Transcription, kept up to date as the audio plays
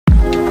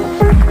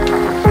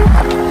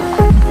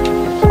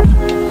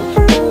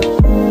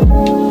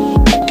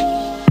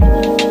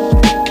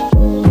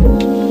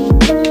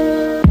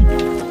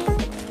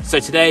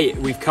today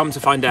we've come to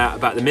find out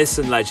about the myths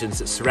and legends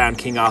that surround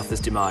King Arthur's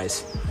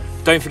demise.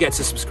 Don't forget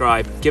to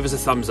subscribe, give us a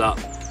thumbs up,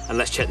 and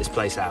let's check this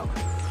place out.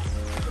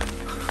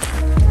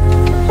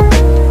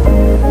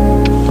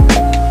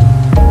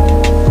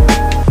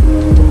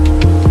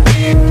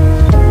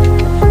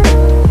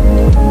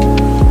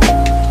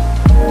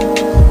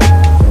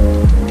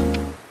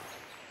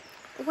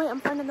 Wait,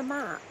 I'm finding the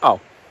map. Oh,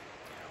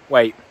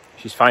 wait,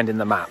 she's finding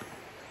the map.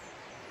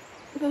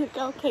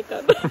 Okay,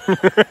 good.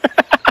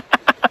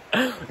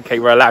 Okay,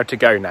 we're allowed to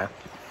go now.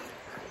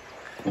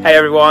 Hey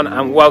everyone,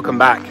 and welcome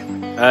back.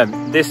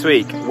 This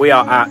week we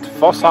are at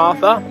Fosse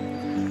Arthour,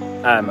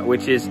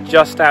 which is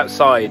just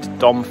outside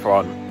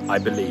Domfront, I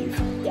believe.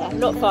 Yeah,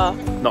 not far.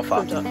 Not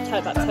far.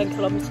 About 10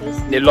 kilometres.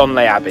 Near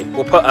Lonley Abbey.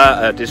 We'll put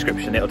a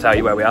description, it'll tell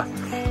you where we are.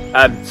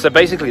 So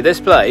basically this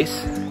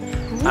place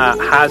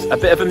has a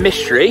bit of a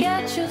mystery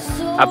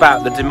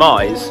about the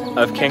demise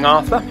of King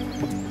Arthur,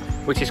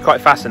 which is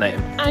quite fascinating.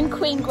 And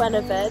Queen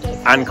Guinevere.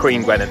 And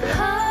Queen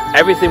Guinevere.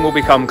 Everything will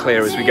become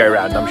clear as we go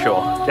around, I'm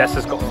sure. Jess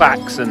has got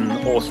facts and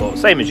all sorts,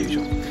 same as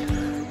usual.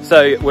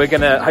 So we're going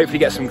to hopefully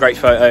get some great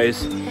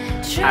photos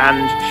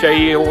and show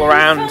you all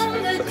around,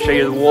 sort of show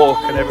you the walk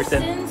and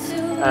everything.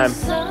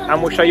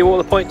 And we'll show you all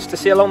the points to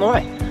see along the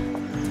way.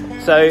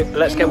 So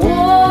let's get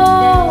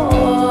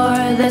walking.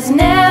 There's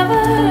never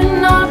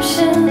an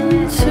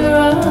option to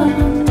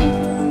run.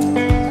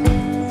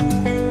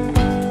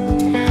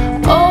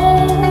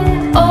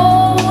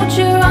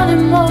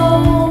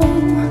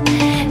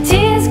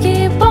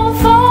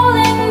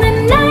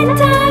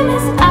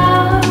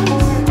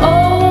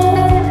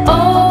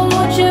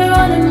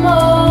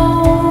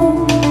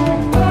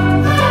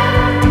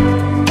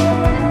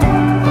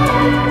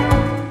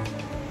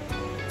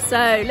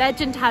 So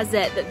legend has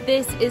it that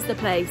this is the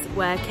place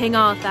where King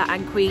Arthur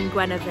and Queen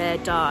Guinevere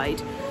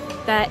died.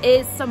 There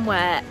is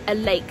somewhere a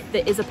lake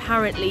that is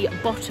apparently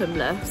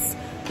bottomless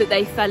that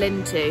they fell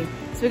into.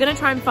 So we're going to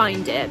try and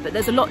find it, but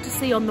there's a lot to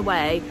see on the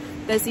way.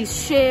 There's these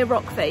sheer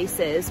rock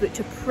faces which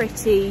are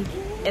pretty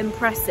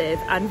impressive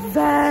and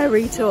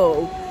very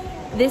tall.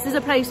 This is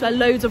a place where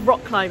loads of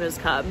rock climbers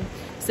come,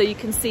 so you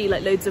can see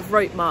like loads of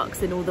rope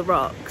marks in all the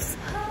rocks.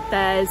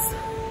 There's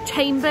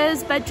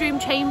chambers, bedroom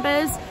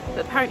chambers,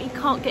 but apparently you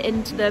can't get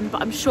into them,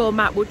 but I'm sure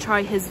Matt will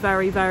try his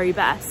very, very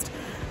best.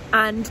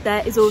 And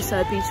there is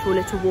also a beautiful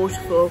little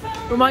waterfall.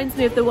 Reminds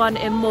me of the one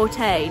in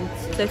Mortain,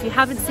 so if you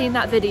haven't seen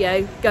that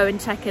video, go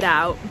and check it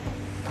out.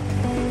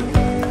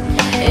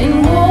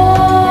 In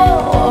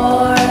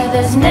war,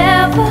 there's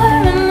never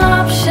an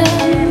option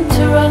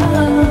to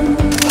run.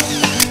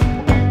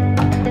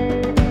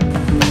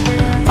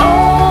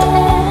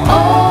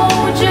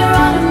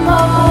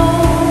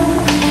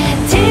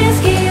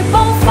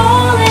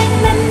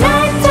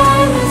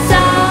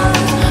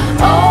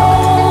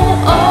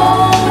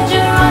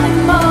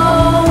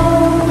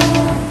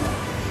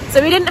 So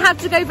we didn't have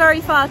to go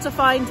very far to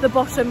find the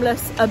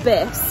bottomless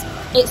abyss.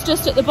 It's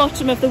just at the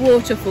bottom of the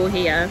waterfall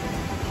here.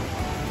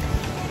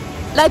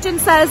 Legend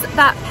says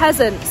that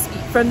peasants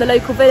from the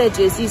local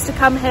villages used to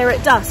come here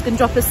at dusk and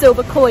drop a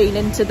silver coin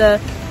into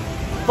the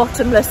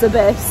bottomless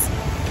abyss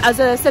as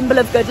a symbol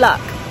of good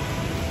luck.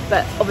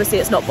 But obviously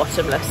it's not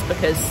bottomless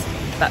because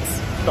that's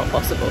not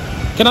possible.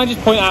 Can I just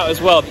point out as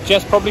well that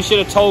Jess probably should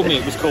have told me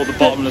it was called the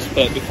bottomless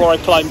pit before I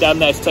climbed down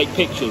there to take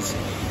pictures.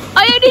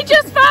 I only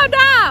just found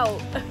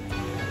out!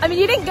 I mean,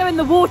 you didn't go in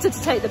the water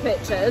to take the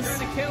pictures.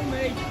 You're gonna kill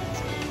me.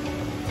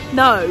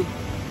 No.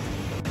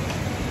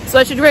 So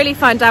I should really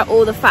find out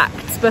all the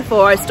facts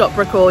before I stop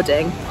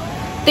recording.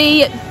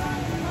 The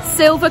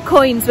silver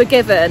coins were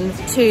given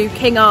to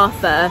King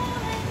Arthur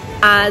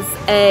as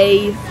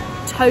a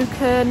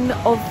token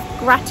of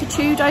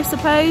gratitude, I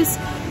suppose.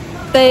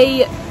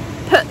 They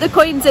put the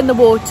coins in the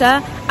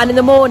water, and in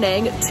the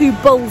morning, 2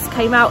 bulls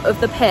came out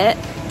of the pit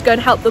to go and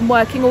help them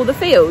working all the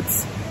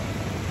fields.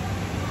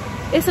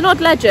 It's an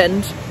odd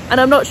legend, and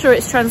I'm not sure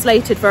it's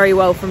translated very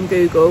well from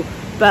Google,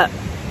 but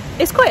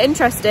it's quite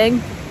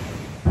interesting.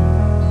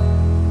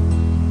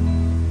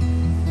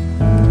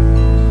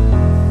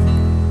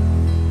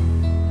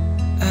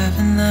 I've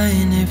been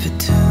lying here for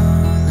too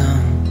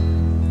long.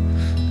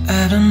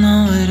 I don't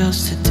know what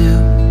else to do.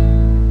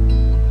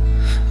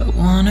 I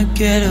wanna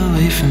get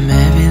away from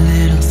every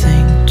little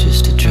thing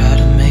just to try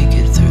to make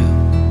it through.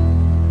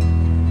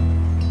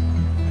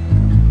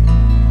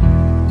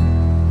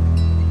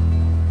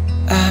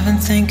 I've been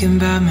thinking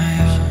about my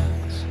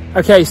options.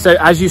 Okay, so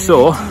as you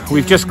saw,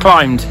 we've just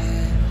climbed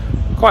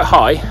quite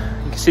high.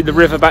 You can see the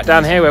river back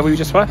down here where we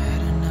just were.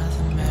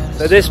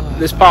 So this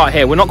part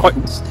here, we're not quite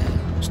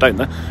stone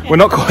there. We're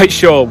not quite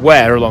sure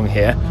where along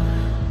here.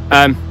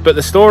 But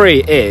the story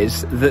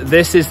is that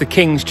this is the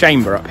king's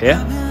chamber up here.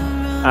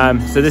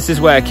 So this is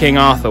where King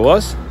Arthur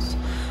was.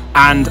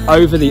 And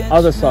over the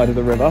other side of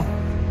the river,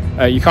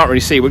 you can't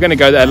really see, we're going to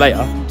go there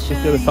later, just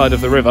the other side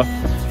of the river,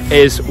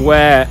 is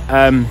where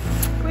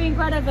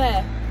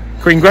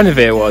Queen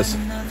Guinevere was.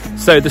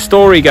 So the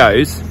story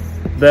goes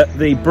that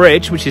the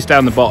bridge, which is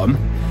down the bottom,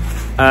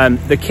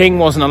 the king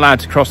wasn't allowed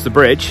to cross the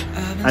bridge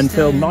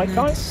until night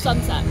time?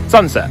 Sunset.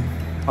 Sunset.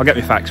 I'll get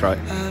my facts right.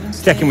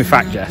 checking with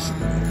Fact Jess.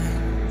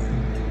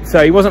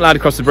 So he wasn't allowed to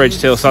cross the bridge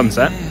till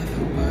sunset,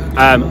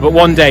 but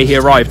one day he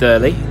arrived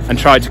early and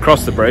tried to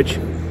cross the bridge,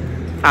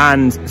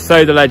 and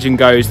so the legend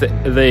goes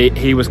that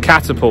he was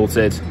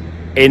catapulted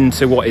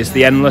into what is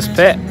the endless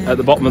pit at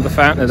the bottom of the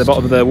fountain, at the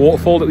bottom of the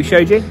waterfall that we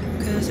showed you.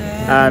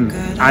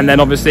 And then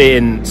obviously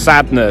in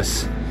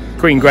sadness,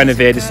 Queen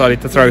Guinevere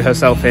decided to throw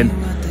herself in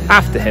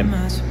after him,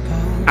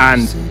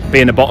 and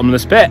being a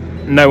bottomless pit,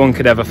 no one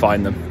could ever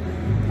find them.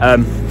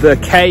 The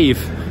cave,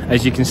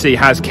 as you can see,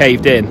 has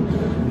caved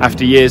in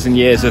after years and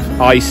years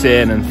of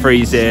icing and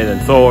freezing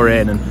and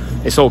thawing, and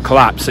it's all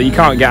collapsed, so you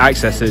can't get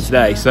access to it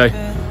today. So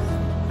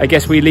I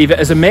guess we leave it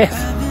as a myth.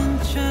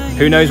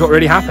 Who knows what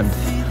really happened?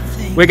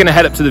 We're going to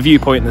head up to the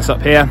viewpoint that's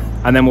up here,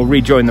 and then we'll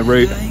rejoin the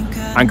route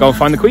and go and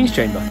find the Queen's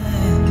Chamber.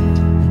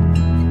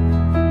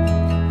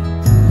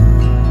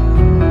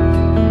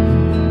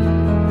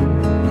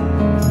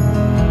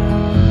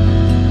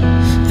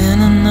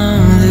 And I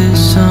know there's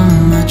so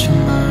much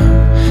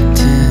more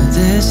to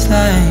this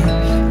life,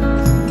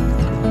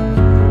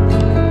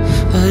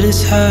 but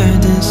it's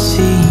hard to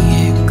see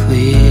it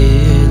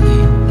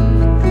clearly.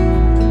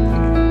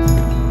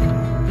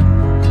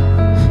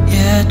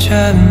 Yeah, I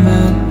try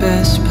my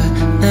best, but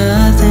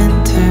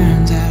nothing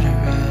turns out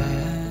right.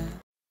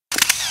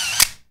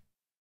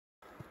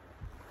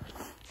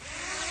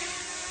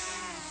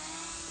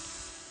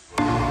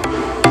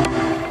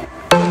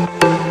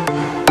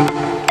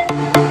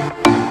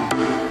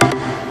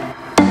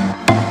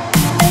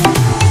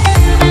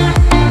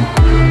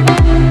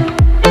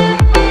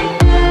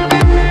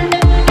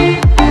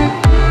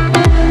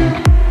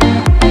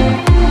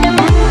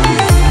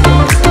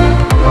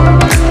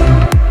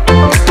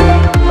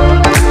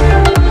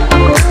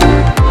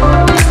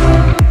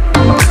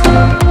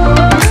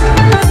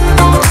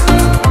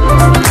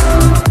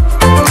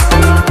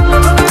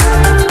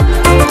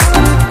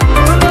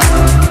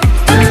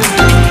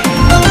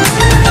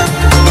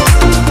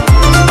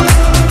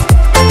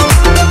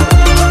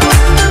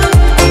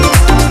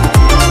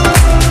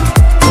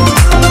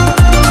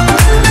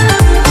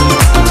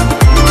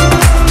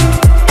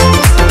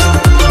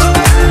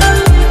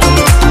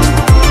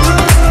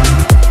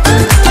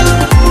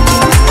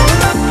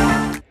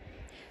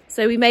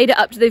 So we made it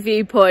up to the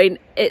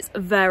viewpoint. It's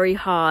very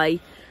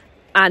high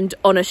and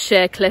on a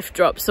sheer cliff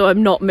drop, so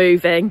I'm not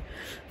moving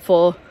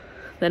for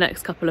the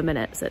next couple of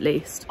minutes at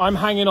least. I'm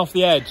hanging off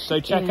the edge, so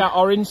check out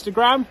our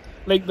Instagram,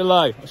 link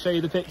below. I'll show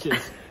you the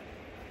pictures.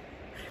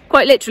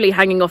 Quite literally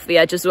hanging off the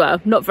edge as well.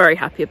 Not very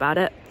happy about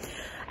it.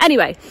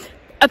 Anyway,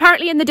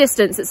 apparently in the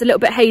distance, it's a little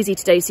bit hazy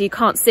today, so you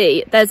can't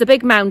see. There's a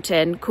big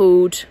mountain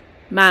called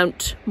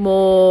Mount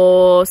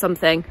More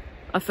something.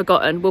 I've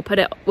forgotten. We'll put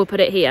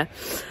it here.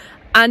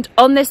 And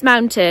on this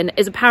mountain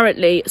is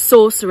apparently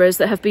sorcerers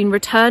that have been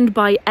returned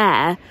by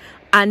air,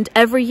 and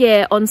every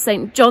year on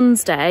St.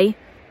 John's Day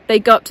they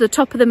go up to the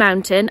top of the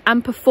mountain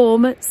and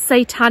perform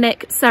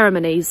satanic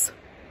ceremonies.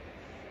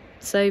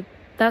 So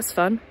that's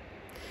fun,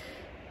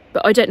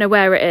 but I don't know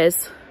where it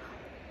is.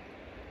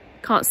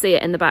 Can't see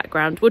it in the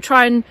background. We'll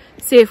try and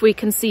see if we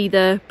can see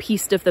the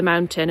piece of the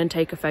mountain and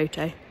take a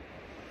photo.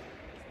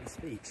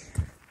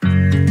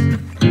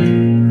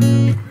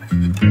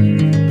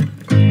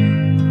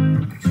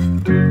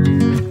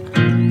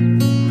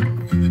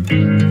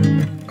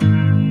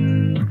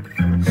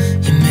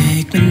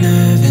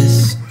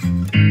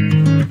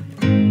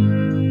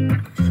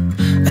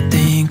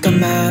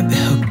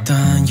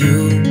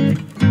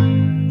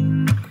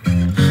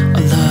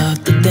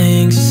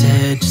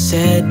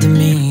 Said to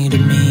me,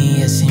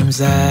 it seems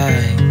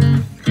like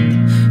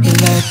you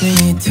like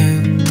me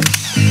too.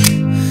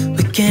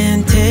 We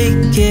can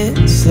take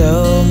it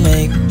slow,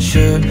 make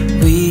sure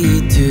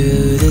we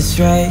do this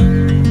right.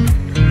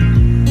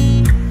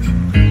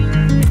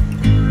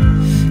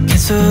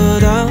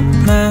 Canceled all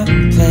my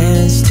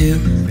plans to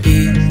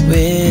be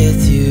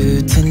with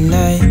you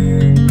tonight.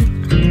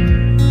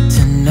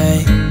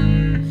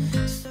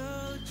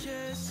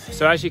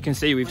 So as you can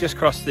see, we've just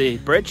crossed the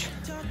bridge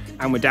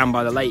and we're down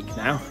by the lake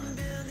now.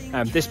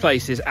 This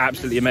place is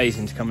absolutely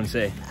amazing to come and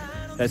see.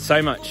 There's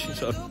so much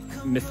sort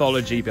of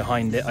mythology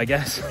behind it, I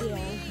guess. Yeah.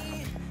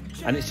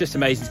 And it's just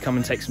amazing to come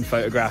and take some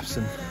photographs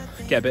and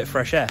get a bit of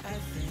fresh air.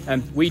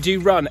 We do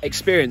run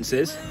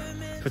experiences,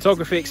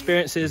 photography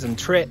experiences and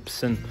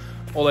trips and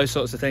all those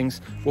sorts of things.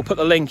 We'll put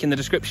the link in the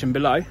description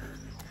below.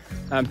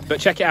 But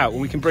check it out,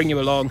 and we can bring you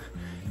along,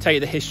 tell you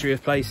the history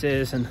of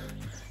places and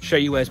show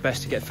you where's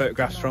best to get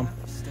photographs from.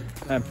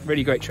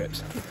 Really great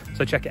trips,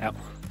 so check it out.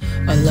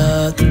 I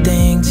love the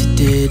things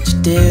you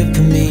did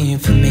for me,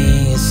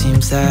 it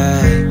seems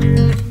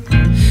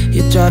like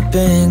you're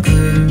dropping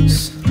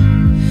clues.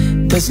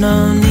 There's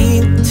no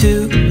need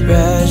to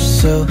rush,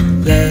 so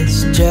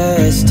let's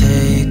just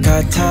take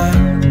our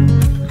time.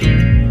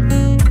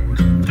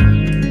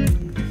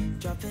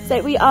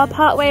 So we are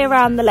partway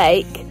around the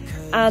lake,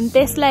 and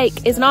this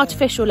lake is an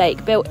artificial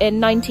lake built in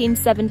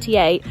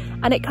 1978,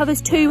 and it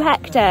covers 2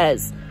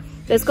 hectares.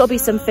 There's got to be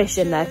some fish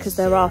in there because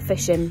there are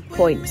fishing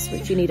points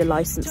which you need a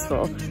license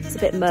for. It's a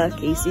bit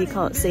murky, so you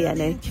can't see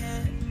any.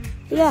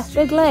 But yeah,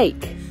 big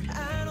lake.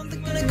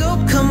 Gonna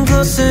go come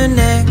closer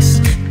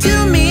next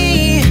to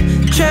me.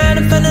 Trying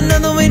to find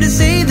another way to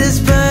say this,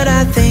 but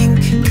I think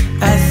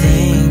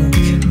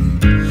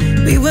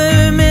we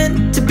were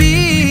meant to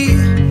be.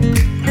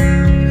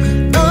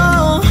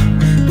 Oh,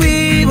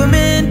 we were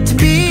meant to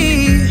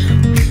be.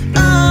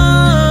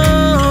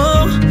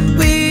 Oh,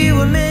 we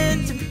were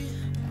meant to be.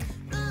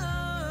 Oh,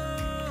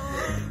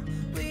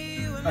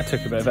 That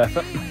took a bit of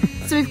effort.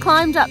 So we've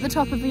climbed up the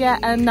top of yet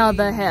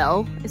another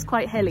hill. It's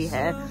quite hilly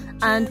here,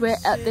 and we're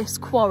at this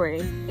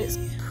quarry. It's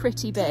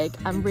pretty big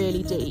and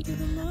really deep,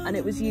 and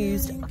it was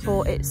used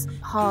for its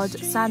hard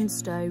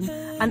sandstone.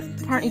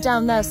 And apparently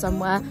down there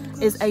somewhere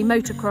is a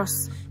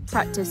motocross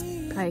practice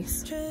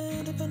place.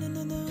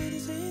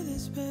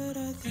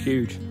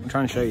 Huge. I'm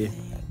trying to show you.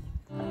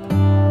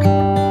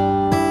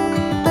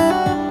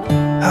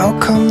 How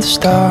come the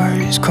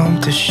stars come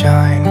to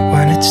shine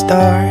when it's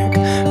dark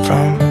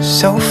from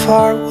so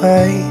far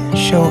away and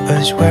show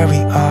us where we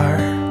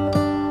are?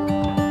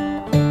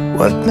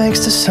 What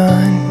makes the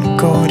sun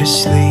go to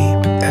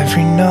sleep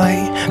every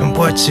night, and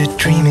what's it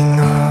dreaming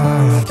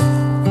of?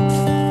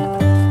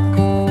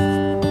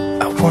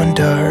 I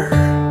wonder.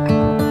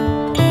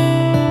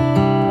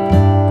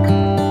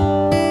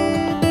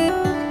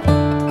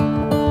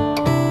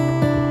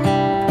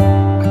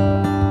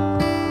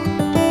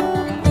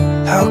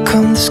 How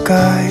come the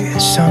sky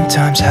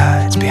sometimes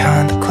hides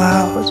behind the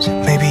clouds?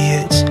 Maybe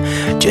it's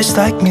just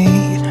like me,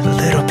 a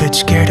little bit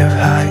scared of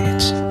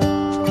heights.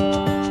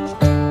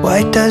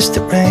 Why does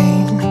the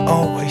rain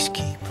always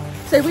keep on?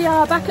 So we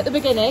are back at the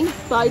beginning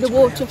by the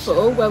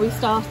waterfall where we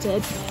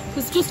started,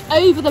 because just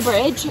over the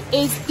bridge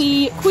is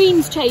the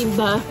Queen's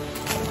Chamber,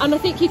 and I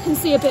think you can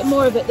see a bit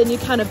more of it than you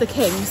can of the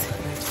King's.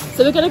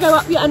 So we're going to go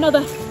up yet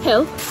another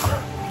hill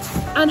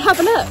and have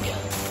a look.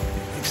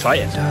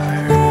 Excited.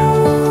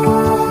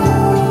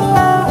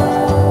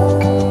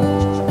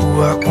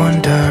 I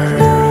wonder.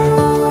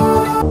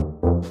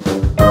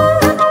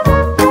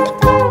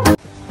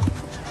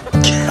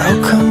 How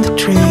come the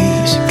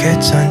trees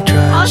get undressed? I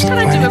was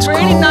trying to do a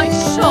really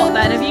nice shot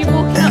then of you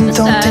walking up the stairs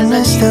don't they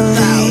miss the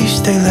and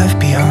leaves they left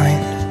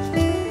behind?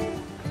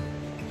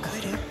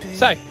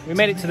 So, we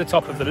made it to the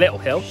top of the little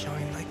hill,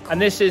 and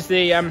this is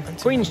the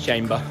Queen's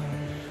Chamber,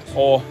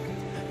 or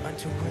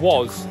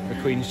was the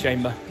Queen's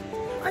Chamber.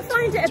 I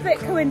find it a bit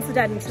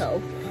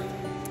coincidental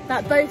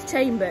that both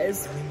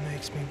chambers,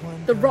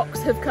 the rocks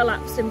have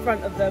collapsed in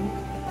front of them.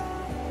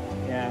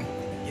 Yeah.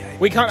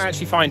 We can't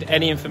actually find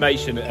any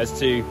information as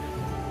to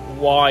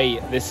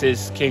why this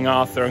is King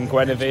Arthur and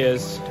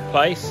Guinevere's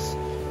place.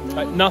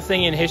 Like,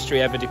 nothing in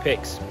history ever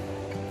depicts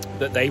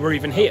that they were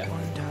even here.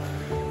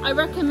 I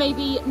reckon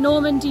maybe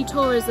Normandy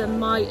tourism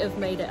might have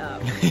made it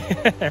up.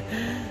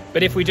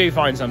 But if we do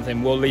find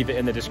something, we'll leave it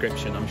in the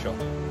description, I'm sure.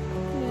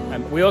 Yeah.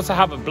 We also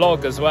have a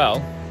blog as well.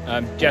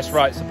 Jess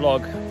writes a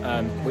blog,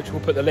 which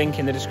we'll put the link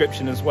in the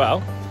description as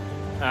well.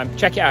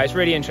 Check it out, it's a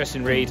really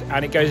interesting read,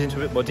 and it goes into a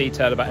bit more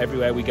detail about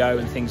everywhere we go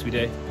and things we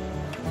do,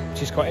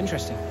 which is quite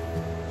interesting.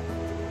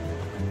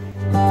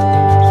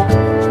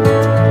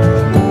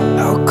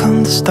 How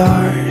come the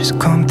stars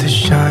come to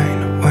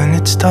shine when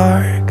it's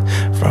dark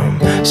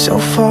from so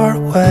far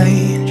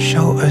away and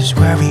show us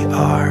where we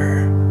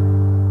are?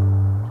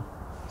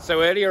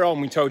 So earlier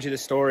on we told you the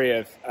story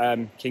of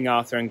King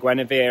Arthur and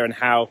Guinevere and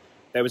how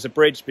there was a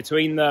bridge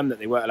between them that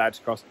they weren't allowed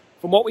to cross.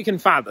 From what we can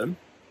fathom,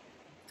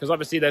 because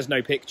obviously there's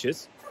no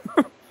pictures,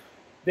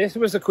 this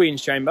was the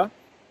Queen's Chamber,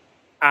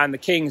 and the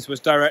King's was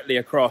directly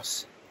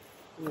across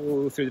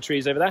through the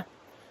trees over there.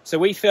 So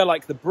we feel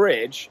like the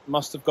bridge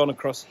must have gone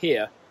across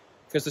here,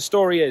 because the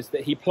story is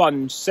that he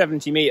plunged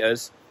 70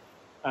 metres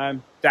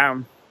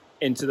down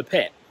into the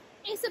pit.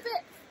 It's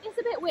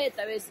a bit weird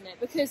though, isn't it?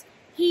 Because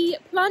he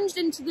plunged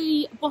into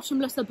the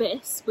bottomless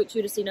abyss, which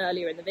you'd have seen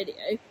earlier in the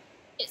video.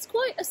 It's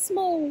quite a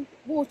small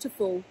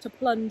waterfall to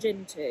plunge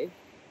into.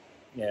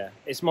 Yeah,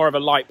 it's more of a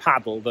light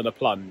paddle than a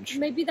plunge.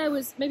 Maybe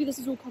this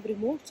is all covered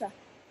in water.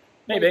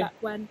 Maybe. Back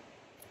when.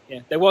 Yeah,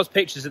 there was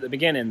pictures at the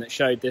beginning that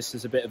showed this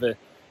as a bit of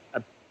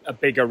a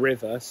bigger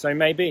river, so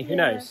maybe, who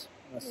knows?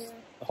 That's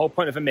the whole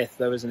point of a myth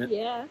though, isn't it?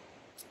 Yeah.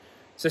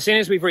 So as soon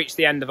as we've reached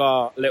the end of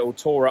our little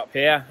tour up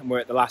here and we're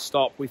at the last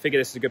stop, we figure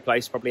this is a good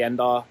place to probably end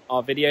our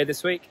video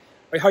this week.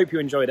 We hope you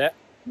enjoyed it.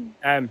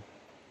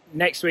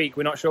 Next week,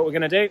 we're not sure what we're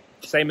going to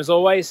do. Same as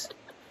always.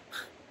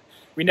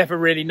 We never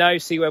really know,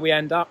 see where we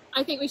end up.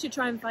 I think we should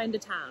try and find a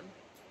town.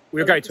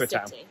 We'll go to a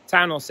town.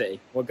 Town or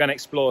city. We're going to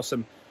explore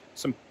some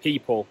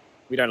people.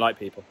 We don't like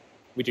people.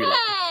 We do like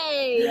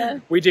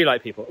people. We do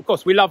like people. Of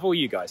course, we love all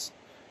you guys.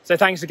 So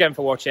thanks again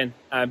for watching.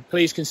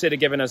 Please consider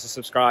giving us a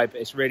subscribe.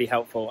 It's really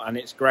helpful and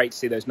it's great to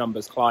see those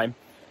numbers climb.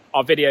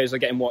 Our videos are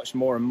getting watched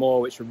more and more,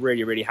 which we're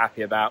really, really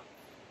happy about.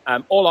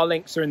 All our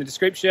links are in the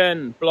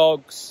description,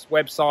 blogs,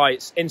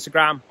 websites,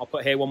 Instagram. I'll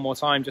put here one more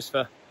time just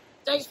for...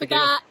 Don't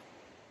forget,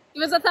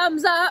 give us a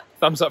thumbs up.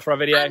 Thumbs up for our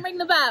video. And ring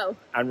the bell.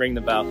 And ring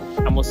the bell.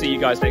 And we'll see you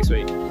guys next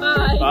week.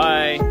 Bye.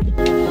 Bye.